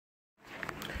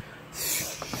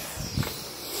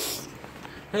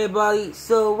Hey buddy,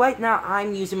 so right now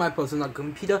I'm using my personal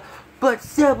computer, but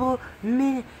several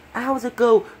hours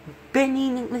ago, Bendy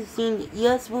Machine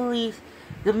just released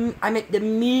the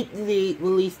immediately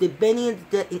released the Bendy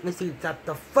Machine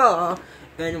Chapter 4,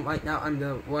 and right now I'm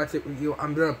gonna watch it with you.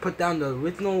 I'm gonna put down the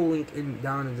original link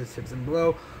down in the description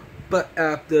below, but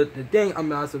after the thing,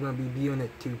 I'm also gonna be viewing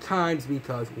it 2 times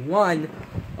because one,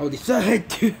 I decided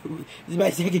to. This is my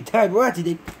second time watching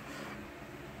it.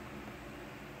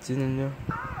 It's in there.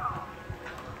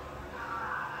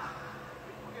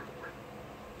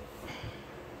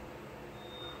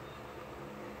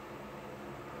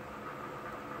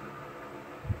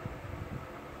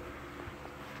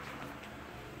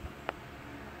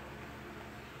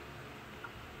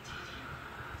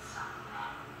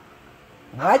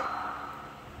 What?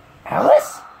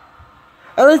 Alice?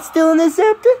 Alice still in the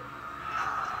scepter?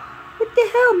 What the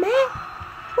hell, man?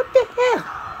 What the hell?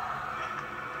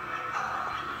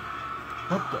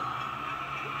 What the?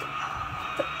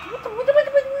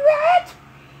 What?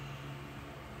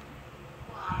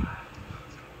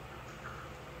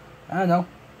 I don't know.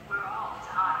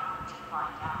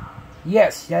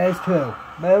 Yes, that is true.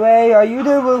 By the way, are you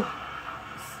the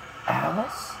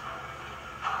Alice?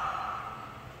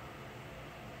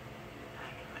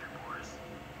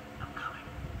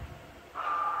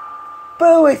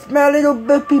 Boo, it's my little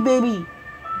Buffy baby.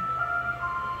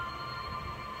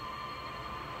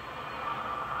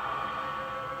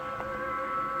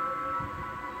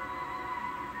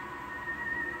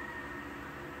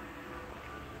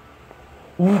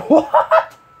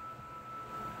 What?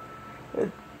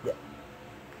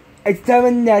 It's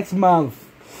coming next month.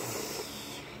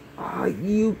 Are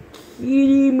you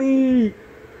kidding me?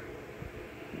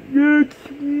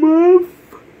 Next month?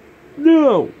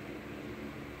 No.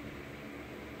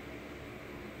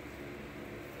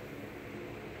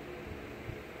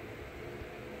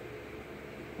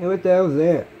 Hey, what the hell is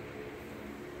that?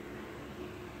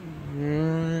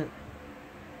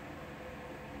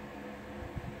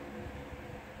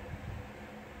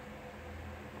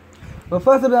 Well,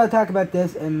 first I'm going to talk about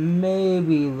this and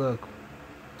maybe look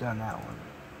down that one.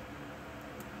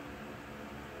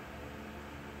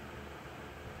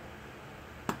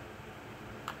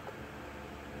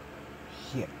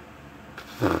 Shit.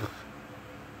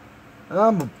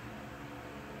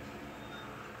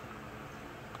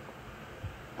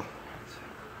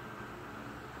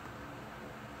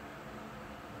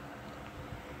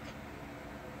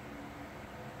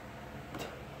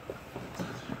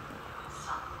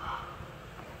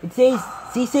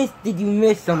 She says, did you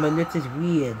miss something? This is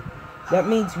weird. That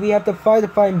means we have to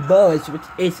find Buzz, which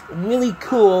is really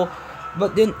cool.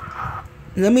 But then,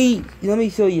 let me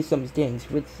show you some things,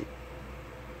 which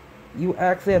you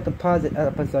actually have to pause it at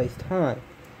a precise time.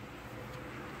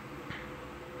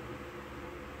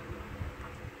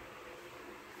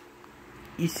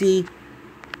 You see,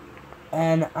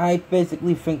 and I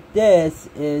basically think this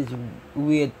is a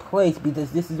weird place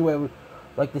because this is where,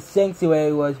 like, the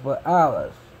sanctuary was for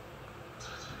Alice.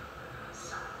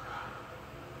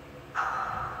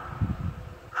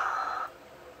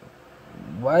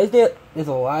 Why is there's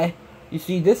a lie? You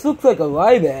see, this looks like a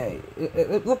library.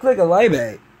 It looks like a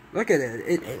library. Look at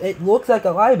it. It looks like a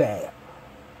library.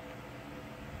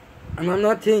 And I'm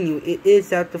not telling you, it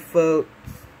is at the foot.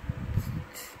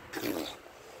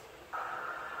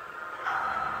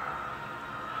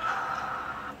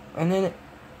 And then,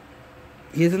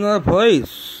 here's another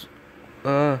place.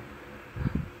 Wait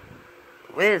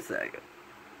a second.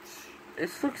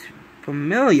 This looks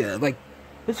familiar. Like,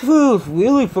 this feels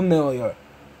really familiar.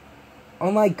 Oh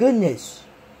my goodness.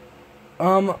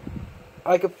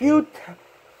 Like a few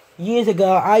years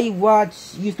ago, I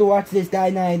used to watch this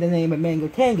guy by the name of Mango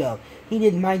Tango. He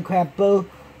did Minecraft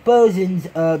versions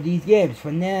of these games.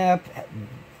 FNAF,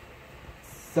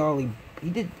 sorry,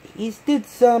 he did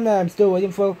some that I'm still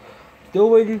waiting for. Still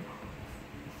waiting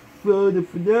for the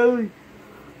finale.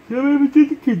 Still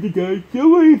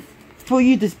waiting for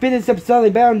you to spin us up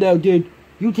solid bound though, dude.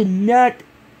 You cannot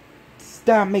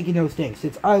stop making those things.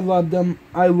 Since I love them.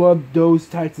 I love those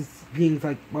types of things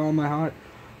like all my heart.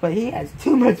 But he has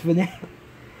too much for that.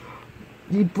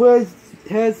 He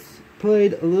has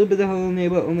played a little bit of Hello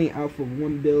Neighbor, only out for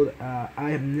one build. I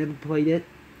have never played it.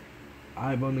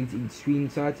 I've only seen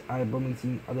screenshots. I've only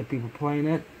seen other people playing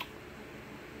it.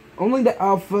 Only the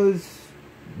alphas,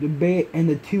 and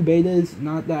the 2 betas,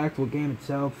 not the actual game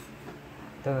itself.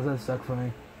 That does suck for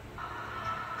me.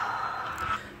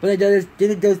 But then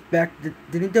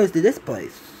it goes to this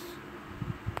place.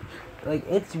 Like,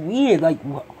 it's weird. Like,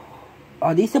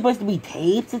 are these supposed to be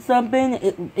tapes or something?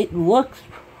 It looks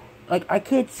like I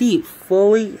can't see it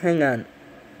fully. Hang on.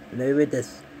 Let me read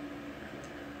this.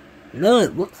 No,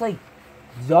 it looks like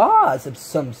jaws of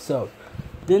some sort.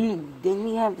 Didn't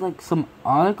we have like some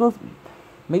articles?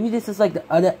 Maybe this is like the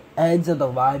other ends of the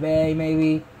library,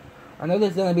 maybe. I know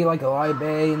there's gonna be like a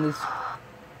library in this.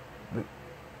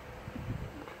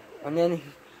 And then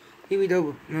here we go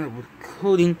with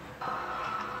coding.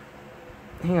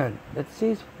 Hang on, let's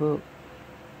see.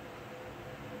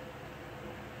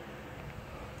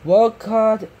 Work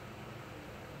hard.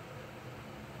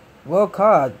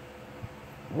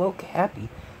 Work happy.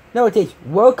 No, it says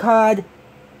work hard.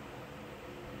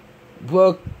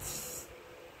 Work.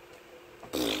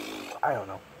 I don't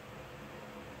know.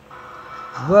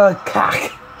 Work cock.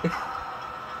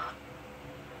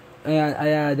 And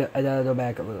I gotta go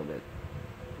back a little bit.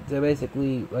 So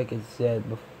basically, like I said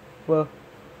before,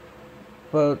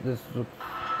 this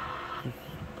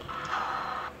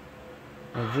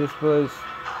was.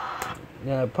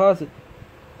 Yeah, pause it.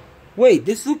 Wait,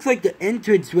 this looks like the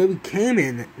entrance where we came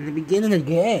in the beginning of the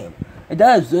game. It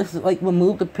does. Just like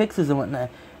remove the pixels and whatnot,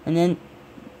 and then,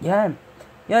 yeah,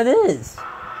 it is.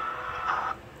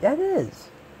 Yeah, it is.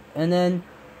 And then,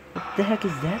 what the heck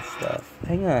is that stuff?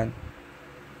 Hang on.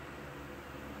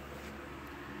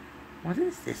 What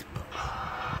is this book?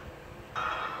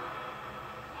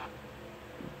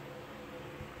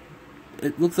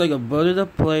 It looks like a boarded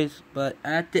up place, but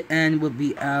at the end would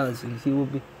be Alice, and she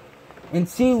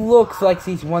looks like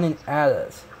she's running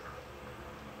Alice.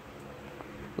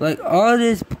 Like all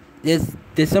this, there's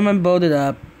someone boarded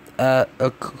up. I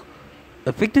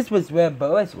think this was where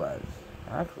Boris was,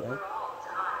 actually.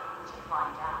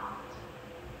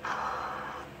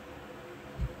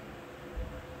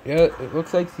 Yeah, it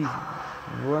looks like she's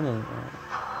running.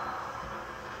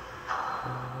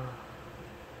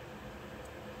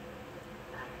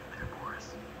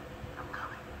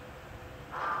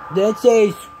 That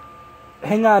says,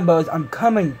 hang on, Boris, I'm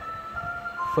coming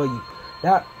for you.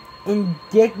 That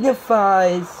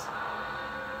indignifies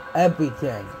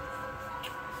everything.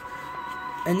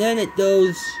 And then it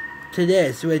goes to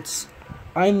this, which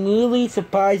I'm really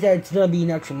surprised that it's gonna be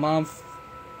next month.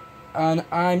 And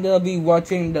I'm gonna be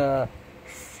watching the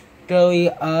story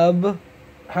of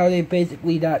how they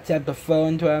basically got Chapter 4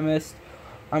 into our midst.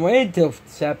 I'm waiting till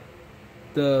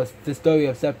the story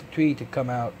of Chapter 3 to come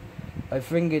out. I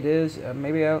think it is,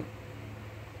 maybe out.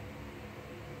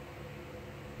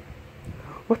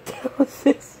 What the hell is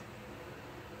this?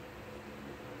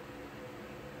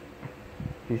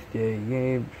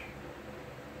 Games.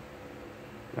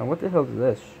 Now what the hell is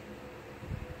this?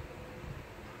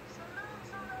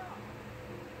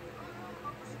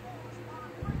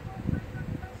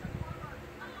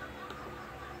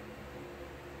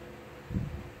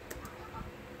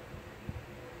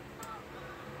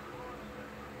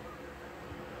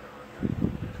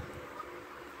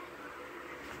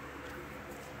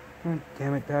 God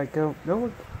damn it, Taco. No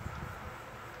one.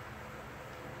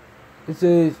 This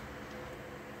is.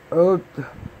 Oh.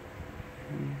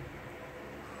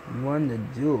 Won the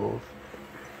duels.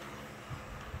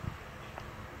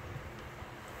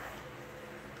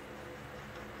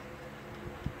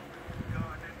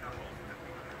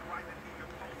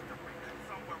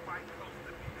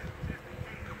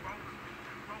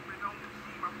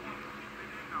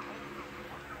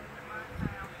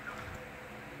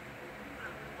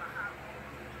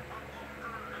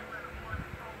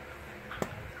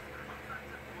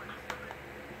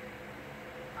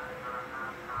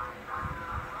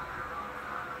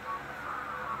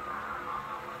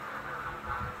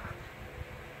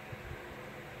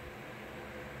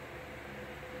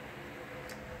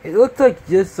 It looks like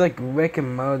just like Rick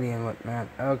and Morty and whatnot.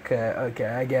 Okay,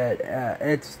 I get it.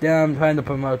 It's them trying to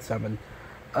promote something.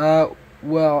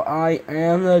 Well, I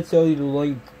am gonna tell you the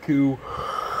link to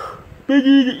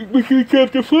Bendy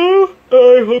Chapter 4.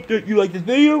 I hope that you like this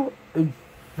video. It's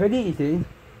pretty easy.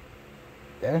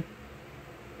 Yeah.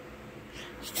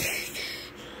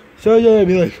 So you're gonna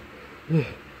be like,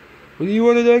 what do you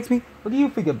want to ask me? What do you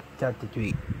think of Chapter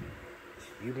 3?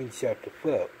 You mean Chapter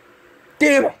 4?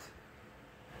 Damn it!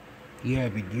 Yeah,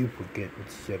 but you forget what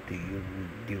chapter you're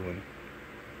doing.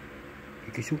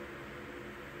 Pikachu?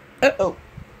 Uh-oh.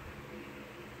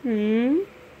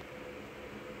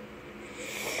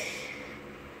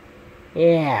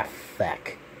 Yeah,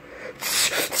 fuck.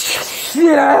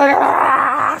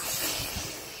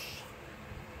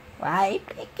 Why,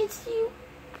 Pikachu?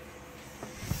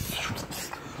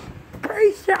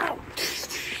 Brace out!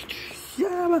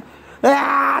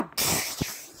 Ah!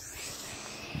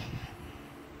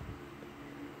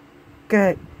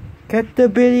 Cut the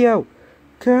video.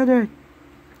 Cut it.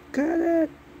 Cut it.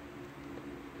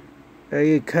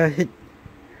 You cut it.